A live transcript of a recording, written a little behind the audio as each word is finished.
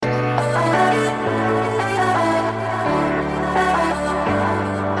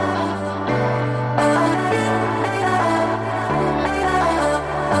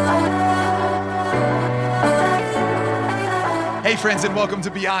friends, and welcome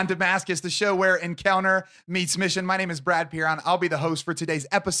to Beyond Damascus, the show where encounter meets mission. My name is Brad Piron. I'll be the host for today's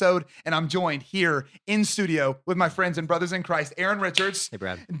episode, and I'm joined here in studio with my friends and brothers in Christ, Aaron Richards, hey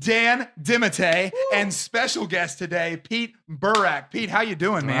Brad, Dan Dimite, and special guest today, Pete Burak. Pete, how you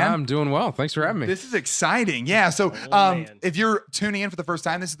doing, man? I'm doing well. Thanks for having me. This is exciting. Yeah. So if you're tuning in for the first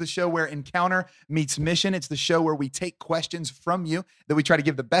time, this is the show where encounter meets mission. It's the show where we take questions from you that we try to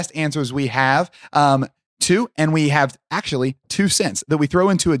give the best answers we have to, and we have actually 2 cents that we throw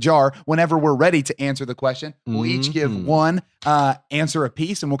into a jar whenever we're ready to answer the question. We'll each give one answer a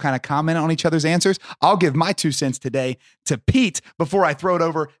piece, and we'll kind of comment on each other's answers. I'll give my 2 cents today to Pete before I throw it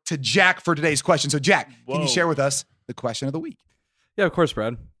over to Jack for today's question. So Jack, can you share with us the question of the week? Yeah, of course,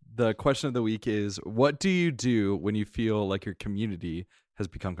 Brad. The question of the week is, what do you do when you feel like your community has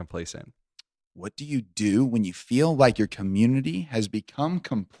become complacent? What do you do when you feel like your community has become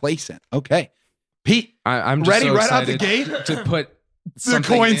complacent? Okay. Pete, I'm just ready so right out the excited gate to put the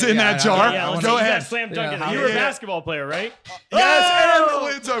coins in that jar. Go ahead. Slam dunk it. Yeah, You're a basketball player, right? Yes, and the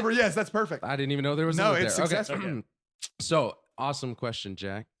lid's over. Yes, that's perfect. I didn't even know there was No, a lid it's there. successful. Okay. So awesome question,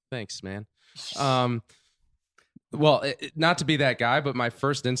 Jack. Thanks, man. Well, not to be that guy, but my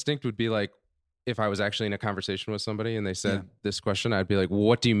first instinct would be like, if I was actually in a conversation with somebody and they said this question, I'd be like, well,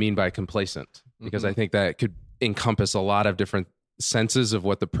 what do you mean by complacent? Because I think that could encompass a lot of different senses of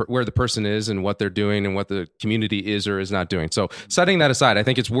what where the person is and what they're doing and what the community is or is not doing. So setting that aside, I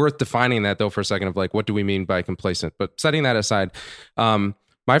think it's worth defining that though for a second of like, what do we mean by complacent? But setting that aside,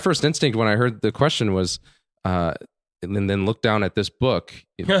 my first instinct when I heard the question was, and then look down at this book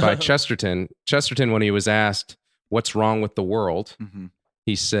by Chesterton. Chesterton, when he was asked, what's wrong with the world?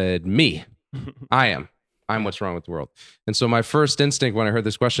 He said, me, I'm what's wrong with the world. And so my first instinct when I heard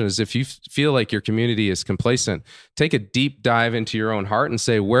this question is, if you feel like your community is complacent, take a deep dive into your own heart and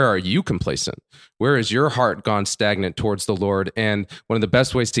say, where are you complacent? Where has your heart gone stagnant towards the Lord? And one of the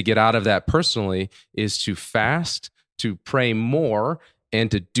best ways to get out of that personally is to fast, to pray more,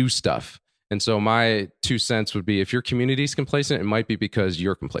 and to do stuff. And so my 2 cents would be, if your community is complacent, it might be because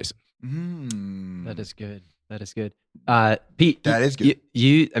you're complacent. That is good. That is good. Pete, That is good.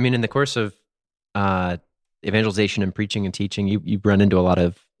 I mean, in the course of evangelization and preaching and teaching, you've run into a lot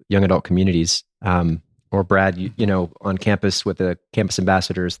of young adult communities. Or Brad, you know, on campus with the campus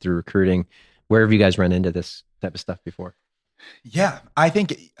ambassadors through recruiting. Where have you guys run into this type of stuff before? Yeah, I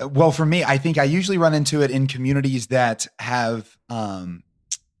think, well, for me, I think I usually run into it in communities that have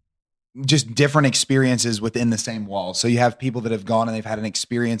just different experiences within the same walls. So you have people that have gone and they've had an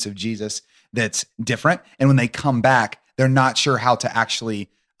experience of Jesus that's different. And when they come back, they're not sure how to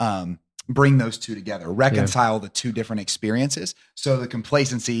actually bring those two together, reconcile the two different experiences. So the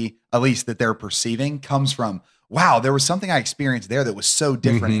complacency, at least that they're perceiving, comes from, wow, there was something I experienced there that was so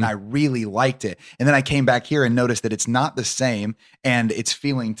different and I really liked it. And then I came back here and noticed that it's not the same and it's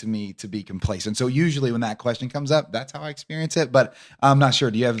feeling to me to be complacent. So usually when that question comes up, that's how I experience it. But I'm not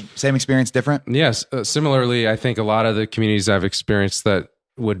sure. Do you have same experience, different? Yes. Similarly, I think a lot of the communities I've experienced that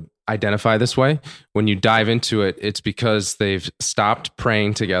would identify this way, when you dive into it, it's because they've stopped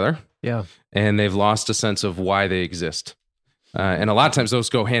praying together. Yeah. And they've lost a sense of why they exist. And a lot of times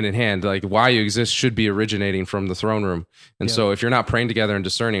those go hand in hand. Like why you exist should be originating from the throne room. And so if you're not praying together and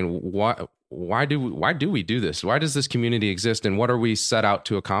discerning, why do we do this? Why does this community exist? And what are we set out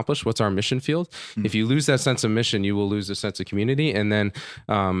to accomplish? What's our mission field? If you lose that sense of mission, you will lose a sense of community. And then,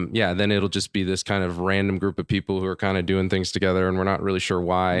 then it'll just be this kind of random group of people who are kind of doing things together and we're not really sure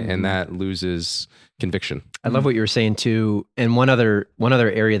why. And that loses conviction. I love what you were saying too. And one other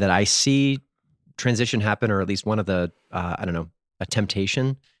area that I see transition happen, or at least one of the, a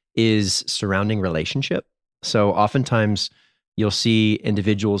temptation is surrounding relationship. So oftentimes you'll see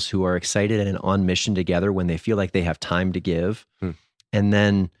individuals who are excited and on mission together when they feel like they have time to give. And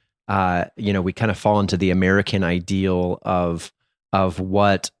then, we kind of fall into the American ideal of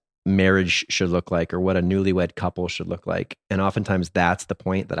what marriage should look like or what a newlywed couple should look like. And oftentimes that's the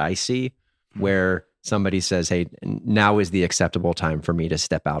point that I see where somebody says, "Hey, now is the acceptable time for me to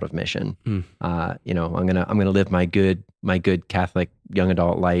step out of mission. I'm gonna live my good Catholic young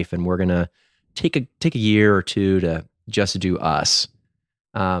adult life, and we're gonna take a year or two to just do us."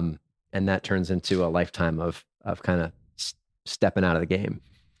 And that turns into a lifetime of kind of stepping out of the game.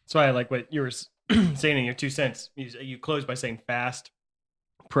 So I like what you were saying in your 2 cents. You closed by saying fast,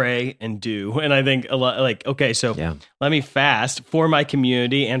 pray, and do. And I think a lot like, okay, so let me fast for my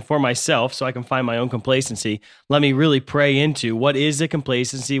community and for myself so I can find my own complacency. Let me really pray into what is the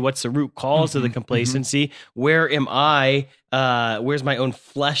complacency? What's the root cause of the complacency? Where am I? Where's my own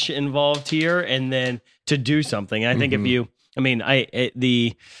flesh involved here? And then to do something. And I think if you I mean, in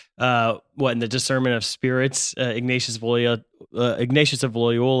the discernment of spirits, Ignatius of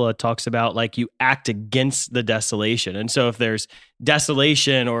Loyola talks about like you act against the desolation. And so if there's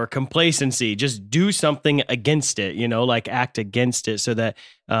desolation or complacency, just do something against it, like act against it so that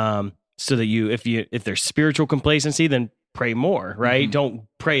if there's spiritual complacency, then pray more, right? Mm-hmm. Don't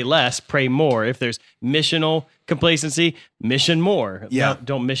pray less, pray more. If there's missional complacency, mission more. Yeah.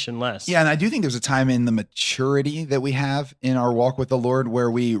 Don't mission less. Yeah. And I do think there's a time in the maturity that we have in our walk with the Lord where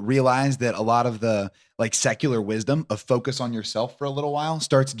we realize that a lot of the like secular wisdom of focus on yourself for a little while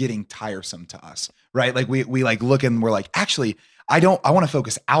starts getting tiresome to us, right? Like we like look and we're like, actually, I want to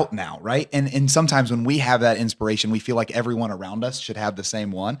focus out now, right? And sometimes when we have that inspiration, we feel like everyone around us should have the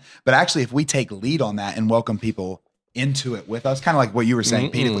same one. But actually, if we take lead on that and welcome people into it with us, kind of like what you were saying,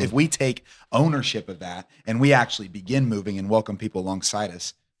 Pete, if we take ownership of that and we actually begin moving and welcome people alongside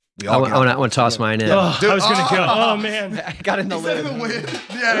us, we all I want to toss mine in. Oh, I was going to go. Oh, man. I got in the lid.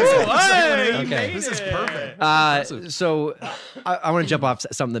 Okay. This is perfect. So I want to jump off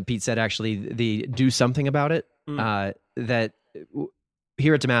something that Pete said, actually, the do something about it. That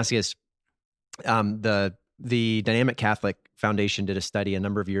here at Damascus, the Dynamic Catholic Foundation did a study a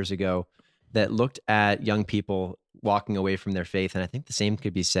number of years ago that looked at young people walking away from their faith. And I think the same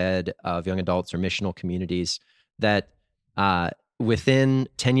could be said of young adults or missional communities, that within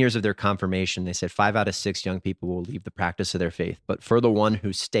 10 years of their confirmation, they said 5 out of 6 young people will leave the practice of their faith. But for the one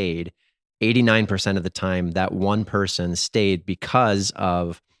who stayed, 89% of the time, that one person stayed because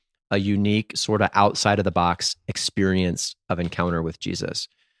of a unique sort of outside of the box experience of encounter with Jesus.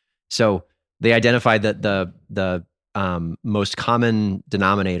 So they identified that the most common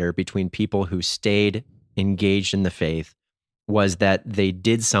denominator between people who stayed engaged in the faith was that they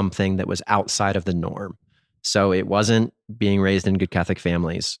did something that was outside of the norm. So it wasn't being raised in good Catholic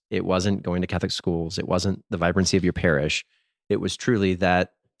families. It wasn't going to Catholic schools. It wasn't the vibrancy of your parish. It was truly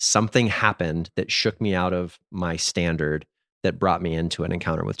that something happened that shook me out of my standard, that brought me into an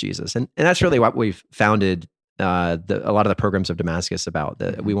encounter with Jesus. And that's really what we've founded a lot of the programs of Damascus about,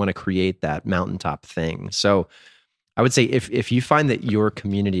 that we want to create that mountaintop thing. So I would say if you find that your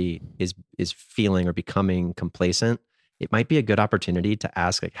community is feeling or becoming complacent, it might be a good opportunity to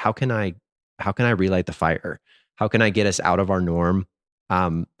ask, like, how can I relight the fire? How can I get us out of our norm?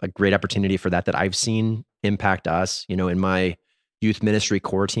 A great opportunity for that I've seen impact us. In my youth ministry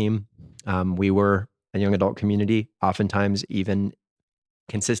core team, we were a young adult community. Oftentimes, even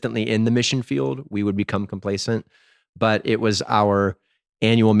consistently in the mission field, we would become complacent. But it was our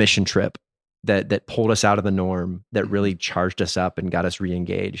annual mission trip that pulled us out of the norm, that really charged us up and got us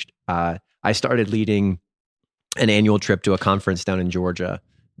re-engaged. I started leading an annual trip to a conference down in Georgia.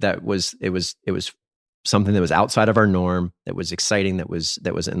 It was something that was outside of our norm, that was exciting, that was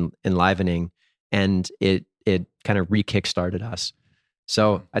enlivening, and it kind of re-kickstarted us.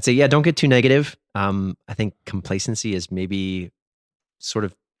 So I'd say, don't get too negative. I think complacency is maybe sort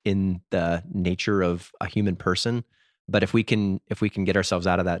of in the nature of a human person, but if we can get ourselves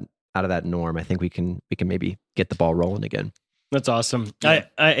out of that norm, I think we can maybe get the ball rolling again. That's awesome. Yeah.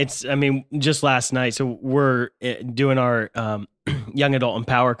 Just last night, so we're doing our Young Adult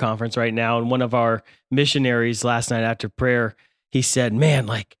Empower Conference right now, and one of our missionaries last night after prayer, he said, "Man,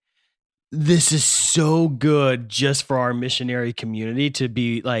 like, this is so good just for our missionary community to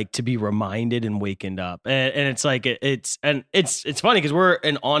be reminded and wakened up." And it's like, it's funny because we're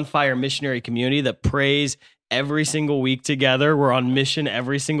an on fire missionary community that prays every single week together. We're on mission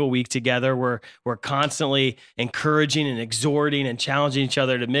every single week together. We're constantly encouraging and exhorting and challenging each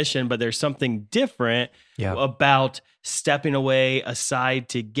other to mission, but there's something different about stepping away aside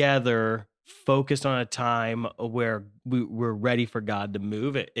together, focused on a time where we're ready for God to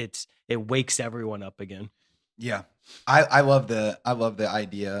move. It wakes everyone up again. Yeah. I love the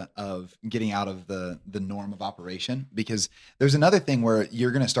idea of getting out of the norm of operation, because there's another thing where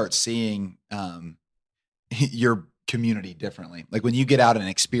you're going to start seeing your community differently. Like when you get out and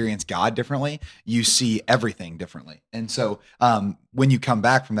experience God differently, you see everything differently. And so when you come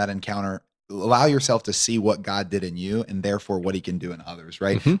back from that encounter, allow yourself to see what God did in you and therefore what he can do in others,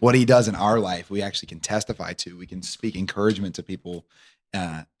 right? Mm-hmm. What he does in our life, we actually can testify to, we can speak encouragement to people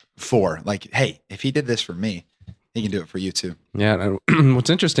for, like, hey, if he did this for me, he can do it for you too. Yeah. What's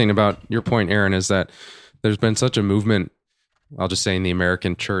interesting about your point, Aaron, is that there's been such a movement, I'll just say in the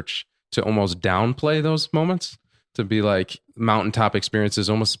American church, to almost downplay those moments, to be like mountaintop experiences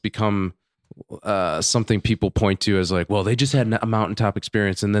almost become something people point to as like, well, they just had a mountaintop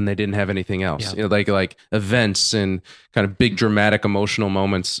experience and then they didn't have anything else. Yeah. Like events and kind of big dramatic emotional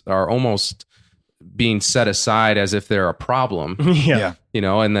moments are almost being set aside as if they're a problem. Yeah.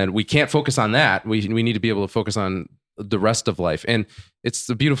 And then we can't focus on that. We need to be able to focus on the rest of life. And it's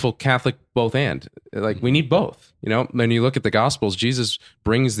the beautiful Catholic both and. Like, we need both. You know, when you look at the Gospels, Jesus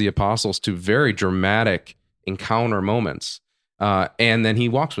brings the apostles to very dramatic encounter moments. And then he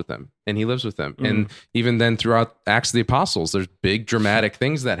walks with them and he lives with them. And even then throughout Acts of the Apostles, there's big dramatic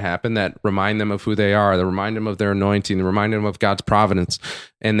things that happen that remind them of who they are, that remind them of their anointing, that remind them of God's providence.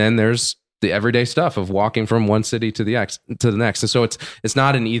 And then there's the everyday stuff of walking from one city to the next. And so it's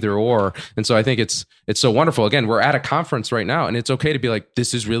not an either or. And so I think it's so wonderful. Again, we're at a conference right now, and it's okay to be like,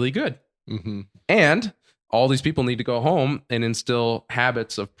 this is really good. And all these people need to go home and instill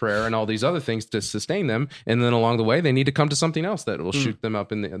habits of prayer and all these other things to sustain them. And then along the way, they need to come to something else that will shoot them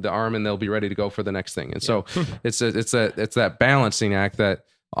up in the arm, and they'll be ready to go for the next thing. And so it's that balancing act that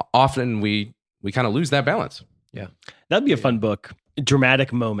often we kind of lose that balance. Yeah. That'd be a fun book.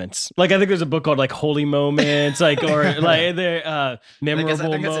 Dramatic moments. Like, I think there's a book called like Holy Moments, like, or like the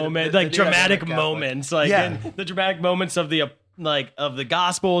memorable moments, like dramatic moments, like the dramatic moments of the of the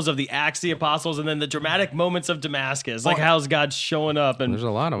Gospels, of the Acts of the Apostles, and then the dramatic moments of Damascus. Like, how's God showing up and there's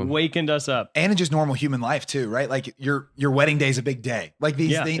a lot of them. Wakened us up. And in just normal human life too, right? Like your wedding day is a big day. Like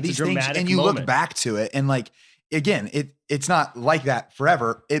these things, and you look back to it, and like, again, it's not like that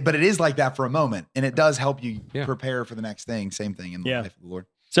forever, but it is like that for a moment, and it does help you prepare for the next thing. Same thing in the life of the Lord.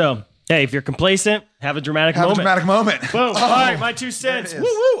 So, hey, if you're complacent, have a dramatic moment. Have a dramatic moment. Boom. All right, my 2 cents. Woo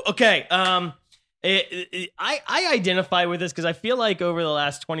woo. Okay. I identify with this because I feel like over the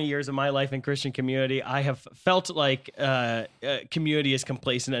last 20 years of my life in Christian community, I have felt like community is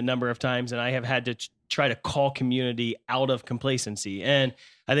complacent a number of times, and I have had to try to call community out of complacency. And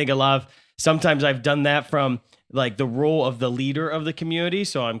I think sometimes I've done that from like the role of the leader of the community.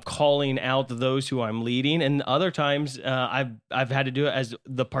 So I'm calling out those who I'm leading. And other times I've had to do it as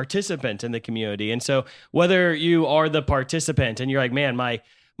the participant in the community. And so whether you are the participant and you're like, man, my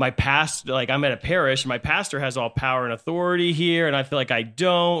pastor, like, I'm at a parish, my pastor has all power and authority here, and I feel like I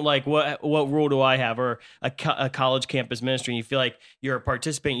don't, like, what role do I have? Or a college campus ministry, and you feel like you're a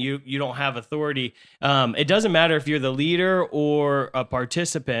participant, you don't have authority. It doesn't matter if you're the leader or a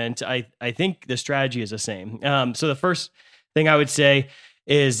participant. I think the strategy is the same. So the first thing I would say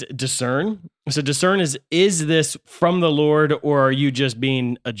is discern. So discern is this from the Lord, or are you just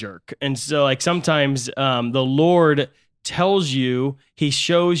being a jerk? And so, like, sometimes the Lord tells you, he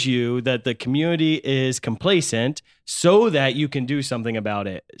shows you that the community is complacent so that you can do something about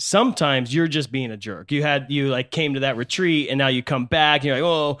it. Sometimes you're just being a jerk. You came to that retreat, and now you come back and you're like,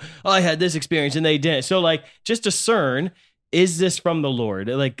 oh, I had this experience and they didn't. So, like, just discern, is this from the Lord?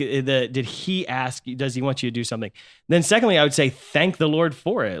 Like, did he ask you, does he want you to do something? Then secondly, I would say thank the Lord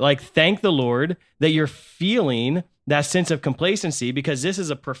for it. Like, thank the Lord that you're feeling that sense of complacency, because this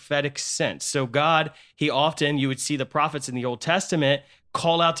is a prophetic sense. So God, you would see the prophets in the Old Testament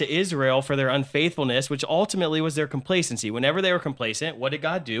call out to Israel for their unfaithfulness, which ultimately was their complacency. Whenever they were complacent, what did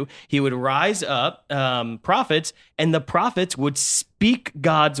God do? He would rise up prophets, and the prophets would speak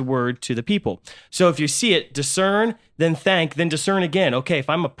God's word to the people. So if you see it, discern, then thank, then discern again. Okay, if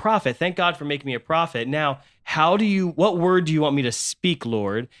I'm a prophet, thank God for making me a prophet. Now, what word do you want me to speak,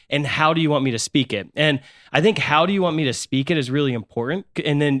 Lord? And how do you want me to speak it? And I think how do you want me to speak it is really important.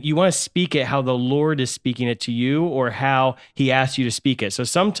 And then you want to speak it how the Lord is speaking it to you, or how he asked you to speak it. So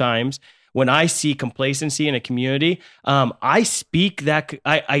sometimes when I see complacency in a community, I speak that,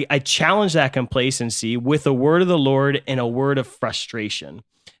 I challenge that complacency with a word of the Lord and a word of frustration.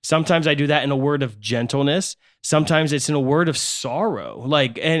 Sometimes I do that in a word of gentleness. Sometimes it's in a word of sorrow.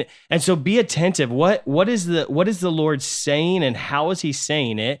 Like, and so be attentive. What is the Lord saying, and how is he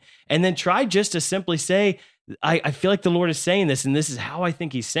saying it? And then try just to simply say, I feel like the Lord is saying this, and this is how I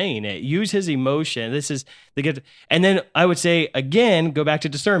think he's saying it. Use his emotion. This is the good. And then I would say, again, go back to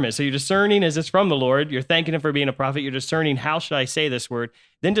discernment. So you're discerning, is this from the Lord? You're thanking him for being a prophet. You're discerning, how should I say this word?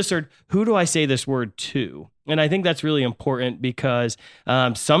 Then discern, who do I say this word to? And I think that's really important, because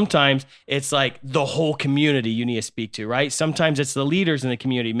sometimes it's like the whole community you need to speak to, right? Sometimes it's the leaders in the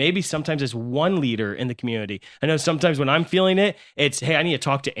community. Maybe sometimes it's one leader in the community. I know sometimes when I'm feeling it, it's, hey, I need to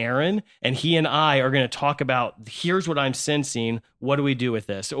talk to Aaron, and he and I are going to talk about, here's what I'm sensing. What do we do with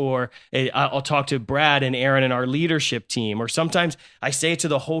this? Or I'll talk to Brad and Aaron and our leadership team. Or sometimes I say it to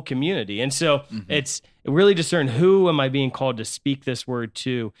the whole community. And so it's really discern, who am I being called to speak this word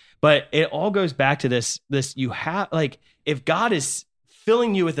to? But it all goes back to this you have, like, if God is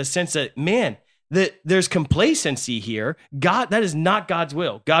filling you with a sense that, man, that there's complacency here, God, that is not God's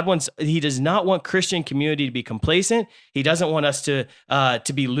will. He does not want Christian community to be complacent. He doesn't want us to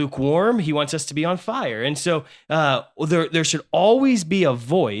be lukewarm. He wants us to be on fire. And so there should always be a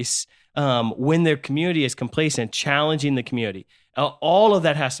voice when their community is complacent, challenging the community. All of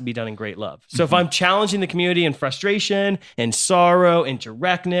that has to be done in great love. So if I'm challenging the community in frustration and sorrow and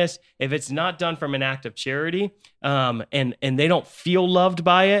directness, if it's not done from an act of charity, and they don't feel loved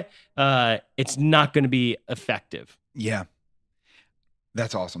by it, it's not going to be effective. Yeah.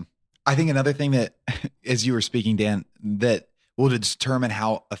 That's awesome. I think another thing that, as you were speaking, Dan, that will determine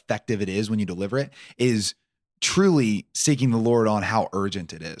how effective it is when you deliver it is truly seeking the Lord on how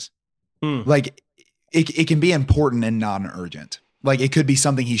urgent it is. Like it can be important and non-urgent. Like it could be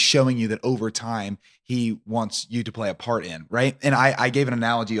something he's showing you that over time he wants you to play a part in, right? And I gave an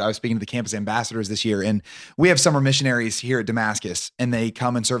analogy. I was speaking to the campus ambassadors this year, and we have summer missionaries here at Damascus, and they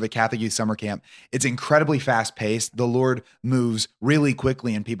come and serve at Catholic Youth Summer Camp. It's incredibly fast-paced. The Lord moves really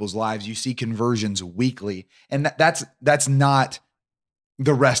quickly in people's lives. You see conversions weekly, and that's not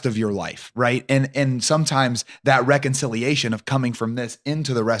the rest of your life, right? And sometimes that reconciliation of coming from this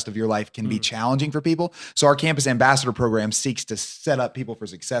into the rest of your life can be challenging for people. So our campus ambassador program seeks to set up people for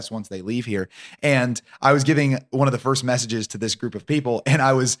success once they leave here. And I was giving one of the first messages to this group of people, and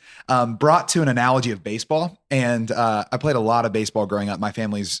I was brought to an analogy of baseball. And I played a lot of baseball growing up. My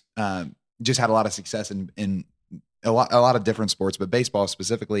family's just had a lot of success in a lot of different sports, but baseball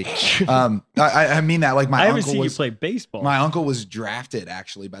specifically. I mean that, like I haven't seen you play baseball. My uncle was drafted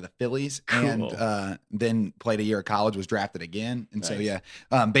actually by the Phillies, and then played a year at college, was drafted again. And so,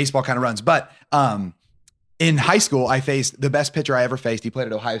 baseball kind of runs. But in high school, I faced the best pitcher I ever faced. He played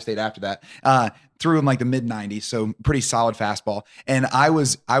at Ohio State after that. Threw him like the mid 90s, so pretty solid fastball. And I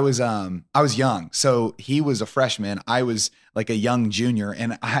was young, so he was a freshman. I was like a young junior,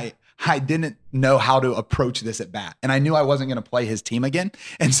 and I didn't know how to approach this at bat. And I knew I wasn't going to play his team again.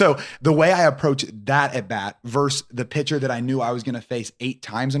 And so the way I approached that at bat versus the pitcher that I knew I was going to face 8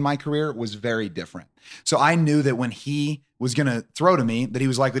 times in my career was very different. So I knew that when he was going to throw to me, that he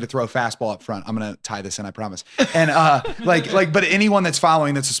was likely to throw a fastball up front. I'm going to tie this in, I promise. And but anyone that's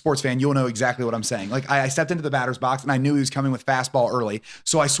following that's a sports fan, you'll know exactly what I'm saying. Like I stepped into the batter's box and I knew he was coming with fastball early.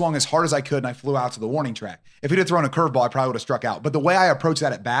 So I swung as hard as I could and I flew out to the warning track. If he'd have thrown a curveball, I probably would have struck out. But the way I approached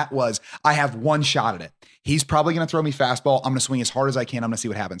that at bat was I have one shot at it. He's probably going to throw me fastball. I'm going to swing as hard as I can. I'm going to see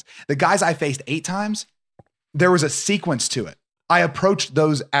what happens. The guys I faced 8 times, there was a sequence to it. I approached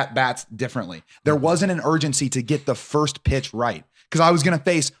those at-bats differently. There wasn't an urgency to get the first pitch right because I was going to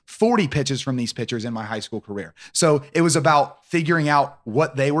face 40 pitches from these pitchers in my high school career. So it was about figuring out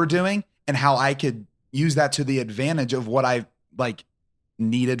what they were doing and how I could use that to the advantage of what I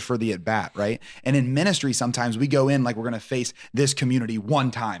needed for the at-bat, right? And in ministry, sometimes we go in like we're going to face this community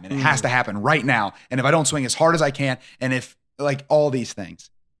one time and it has to happen right now. And if I don't swing as hard as I can, and if all these things.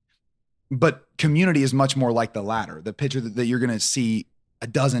 But community is much more like the latter, the pitcher that you're going to see a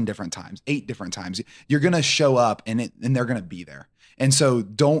dozen different times, 8 different times. You're going to show up and they're going to be there. And so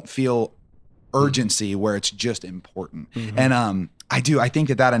don't feel urgency where it's just important. And I think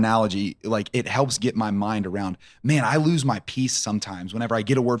that analogy, it helps get my mind around, man, I lose my peace sometimes whenever I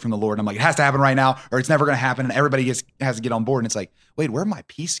get a word from the Lord. And I'm like, it has to happen right now or it's never going to happen. And everybody has to get on board. And it's like, wait, where'd my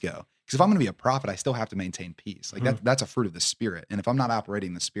peace go? Because if I'm going to be a prophet, I still have to maintain peace. That's a fruit of the Spirit. And if I'm not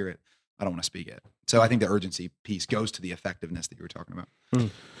operating the Spirit, I don't want to speak it. So I think the urgency piece goes to the effectiveness that you were talking about.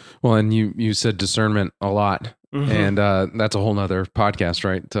 Well, and you said discernment a lot, and that's a whole nother podcast,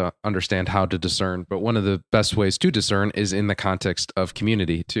 right? To understand how to discern. But one of the best ways to discern is in the context of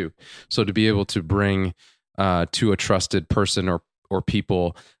community too. So to be able to bring to a trusted person or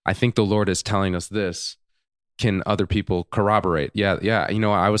people, I think the Lord is telling us this. Can other people corroborate? Yeah.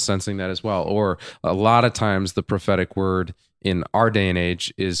 I was sensing that as well. Or a lot of times the prophetic word in our day and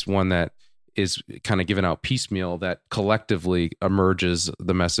age is one that is kind of given out piecemeal that collectively emerges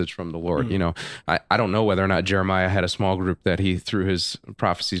the message from the Lord. I don't know whether or not Jeremiah had a small group that he threw his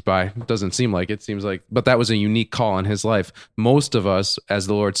prophecies by. It doesn't seem like it. Seems like, but that was a unique call in his life. Most of us, as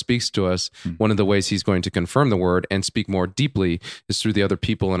the Lord speaks to us, one of the ways he's going to confirm the word and speak more deeply is through the other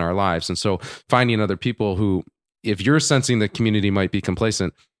people in our lives. And so finding other people who, if you're sensing the community might be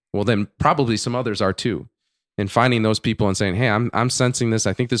complacent, well, then probably some others are too. And finding those people and saying, hey, I'm sensing this.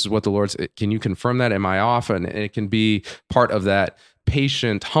 I think this is what the Lord's, can you confirm that? Am I off? And it can be part of that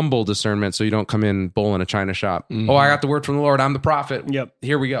patient, humble discernment. So you don't come in bull in a china shop. Oh, I got the word from the Lord. I'm the prophet. Yep.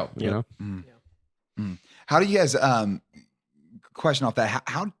 Here we go. Yep. How do you guys, question off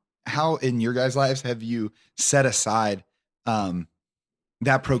that, how in your guys' lives have you set aside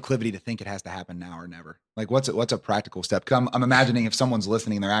that proclivity to think it has to happen now or never? What's a practical step? Because I'm imagining if someone's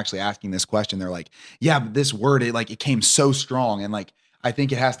listening and they're actually asking this question, they're like, yeah, but this word, it came so strong. And I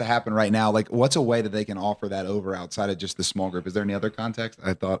think it has to happen right now. What's a way that they can offer that over outside of just the small group? Is there any other context?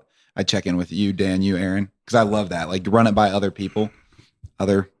 I thought I'd check in with you, Dan, you, Aaron, because I love that. Run it by other people,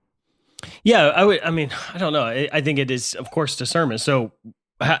 Yeah, I mean, I don't know. I think it is, of course, discernment. So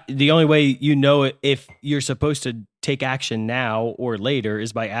the only way you know if you're supposed to take action now or later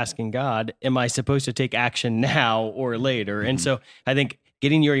is by asking God, am I supposed to take action now or later? And so I think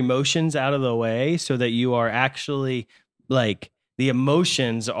getting your emotions out of the way so that you are actually like, the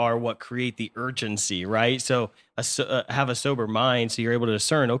emotions are what create the urgency, right? So have a sober mind so you're able to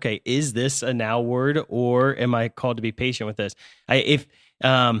discern, okay, is this a now word or am I called to be patient with this?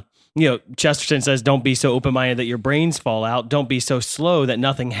 Chesterton says, don't be so open-minded that your brains fall out. Don't be so slow that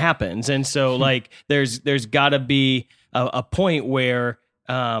nothing happens. And so like, there's gotta be a point where,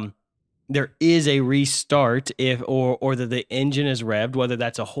 there is a restart or that the engine is revved, whether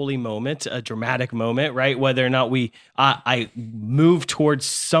that's a holy moment, a dramatic moment, right? Whether or not I move towards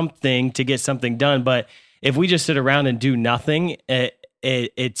something to get something done. But if we just sit around and do nothing,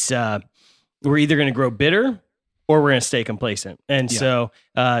 it's we're either going to grow bitter or we're going to stay complacent. And so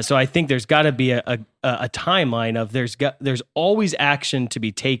I think there's got to be a timeline of there's always action to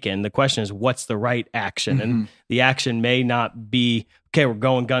be taken. The question is, what's the right action? And the action may not be, okay, we're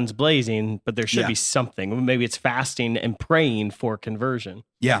going guns blazing, but there should be something. Maybe it's fasting and praying for conversion.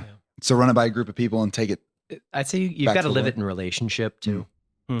 Yeah. So run it by a group of people and take it. I'd say you've got to live it in relationship too.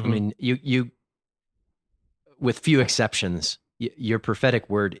 I mean, you with few exceptions, your prophetic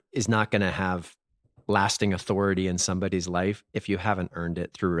word is not going to have lasting authority in somebody's life if you haven't earned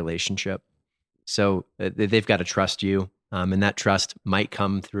it through relationship. So they've got to trust you. And that trust might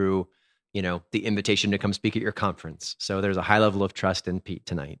come through, the invitation to come speak at your conference. So there's a high level of trust in Pete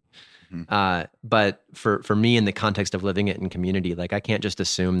tonight. But for me, in the context of living it in community, like I can't just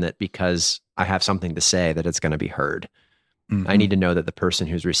assume that because I have something to say that it's going to be heard. I need to know that the person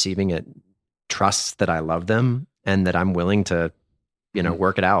who's receiving it trusts that I love them and that I'm willing to,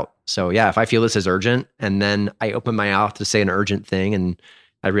 work it out. So yeah, if I feel this is urgent and then I open my mouth to say an urgent thing and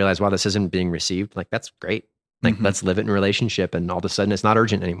I realize, wow, this isn't being received, like that's great. Like let's live it in a relationship and all of a sudden it's not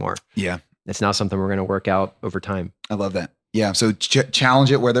urgent anymore. Yeah. It's now something we're going to work out over time. I love that. Yeah. So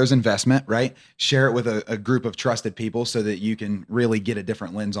challenge it where there's investment, right? Share it with a group of trusted people so that you can really get a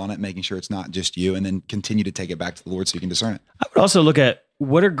different lens on it, making sure it's not just you, and then continue to take it back to the Lord so you can discern it. I would also look at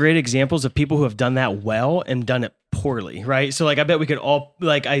what are great examples of people who have done that well and done it poorly, right? So like, I bet we could all,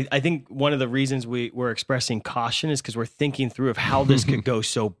 like, I think one of the reasons we're expressing caution is because we're thinking through of how this could go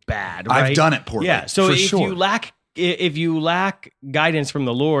so bad, right? I've done it poorly. Yeah. So if you lack guidance from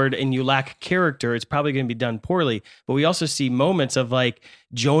the Lord and you lack character, it's probably going to be done poorly. But we also see moments of like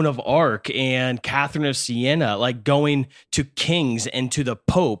Joan of Arc and Catherine of Siena, like going to kings and to the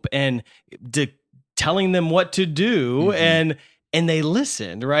Pope and telling them what to do. And they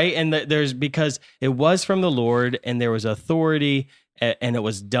listened, right? And because it was from the Lord and there was authority and it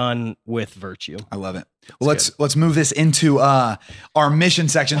was done with virtue. I love it. Well, let's move this into our mission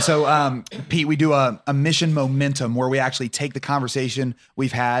section. So, Pete, we do a mission momentum where we actually take the conversation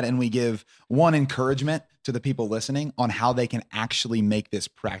we've had and we give one encouragement to the people listening on how they can actually make this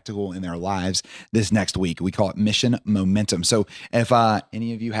practical in their lives this next week. We call it mission momentum. So if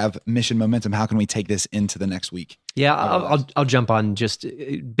any of you have mission momentum, how can we take this into the next week? Yeah, I'll jump on just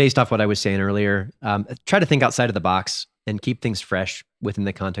based off what I was saying earlier. Try to think outside of the box and keep things fresh within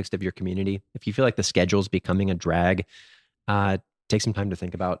the context of your community. If you feel like the schedule's becoming a drag, take some time to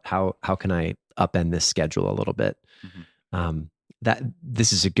think about how can I upend this schedule a little bit. That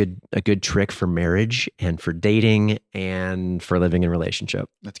this is a good trick for marriage and for dating and for living in relationship.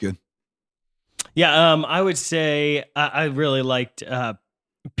 That's good. Yeah, I would say I really liked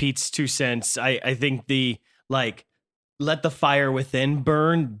Pete's 2 cents. I think let the fire within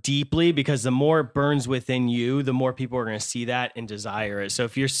burn deeply, because the more it burns within you, the more people are going to see that and desire it. So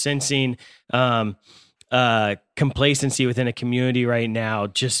if you're sensing complacency within a community right now,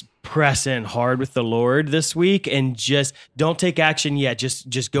 just press in hard with the Lord this week and just don't take action yet.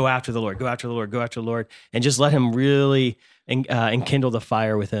 Just go after the Lord, go after the Lord, go after the Lord, and just let him really enkindle the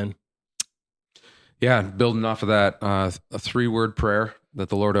fire within. Yeah. Building off of that, a 3-word prayer that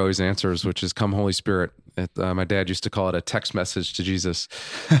the Lord always answers, which is "Come, Holy Spirit." My dad used to call it a text message to Jesus.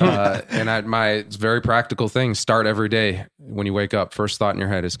 It's a very practical thing. Start every day when you wake up. First thought in your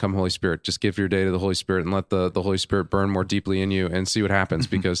head is "Come, Holy Spirit." Just give your day to the Holy Spirit and let the Holy Spirit burn more deeply in you and see what happens,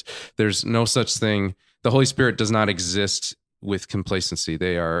 because there's no such thing. The Holy Spirit does not exist with complacency.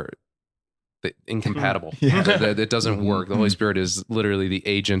 They are incompatible. It doesn't work. The Holy Spirit is literally the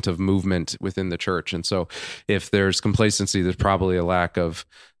agent of movement within the church. And so if there's complacency, there's probably a lack of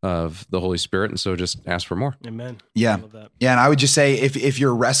the Holy Spirit. And so just ask for more. Amen. Yeah. Yeah. And I would just say, if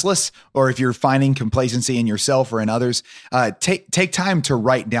you're restless or if you're finding complacency in yourself or in others, take time to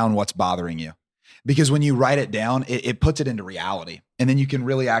write down what's bothering you. because when you write it down, it puts it into reality. And then you can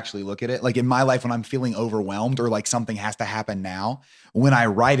really actually look at it. Like in my life, when I'm feeling overwhelmed or like something has to happen now, when I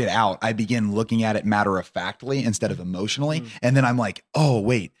write it out, I begin looking at it matter of factly instead of emotionally. And then I'm like, oh,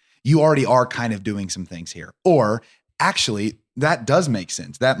 wait, you already are kind of doing some things here. Or actually, that does make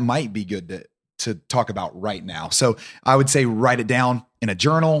sense. That might be good to talk about right now. So I would say write it down in a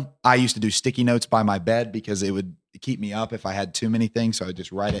journal. I used to do sticky notes by my bed because it would keep me up if I had too many things. So I would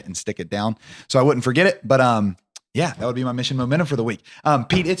just write it and stick it down so I wouldn't forget it. But yeah, that would be my mission momentum for the week.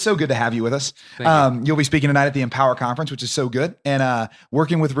 Pete, it's so good to have you with us. You'll be speaking tonight at the Empower Conference, which is so good. And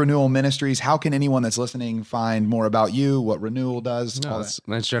working with Renewal Ministries, how can anyone that's listening find more about you, what Renewal does? No,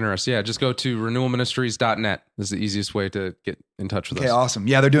 that's generous. Yeah, just go to renewalministries.net. This is the easiest way to get in touch with us. Okay, awesome.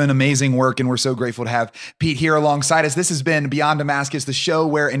 Yeah, they're doing amazing work, and we're so grateful to have Pete here alongside us. This has been Beyond Damascus, the show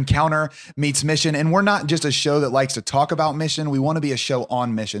where encounter meets mission. And we're not just a show that likes to talk about mission. We want to be a show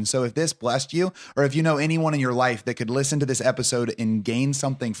on mission. So if this blessed you, or if you know anyone in your life that could listen to this episode and gain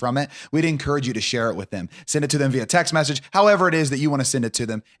something from it, we'd encourage you to share it with them. Send it to them via text message, however it is that you want to send it to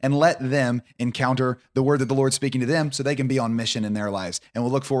them, and let them encounter the word that the Lord's speaking to them so they can be on mission in their lives. And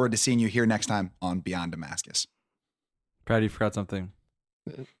we'll look forward to seeing you here next time on Beyond Damascus. Brad, you forgot something.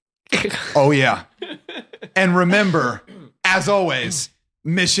 Oh, yeah. And remember, as always,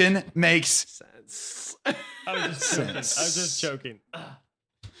 mission makes sense. I was just joking. I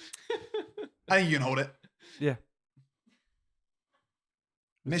think you can hold it. Yeah.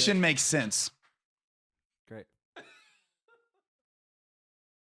 Mission makes sense.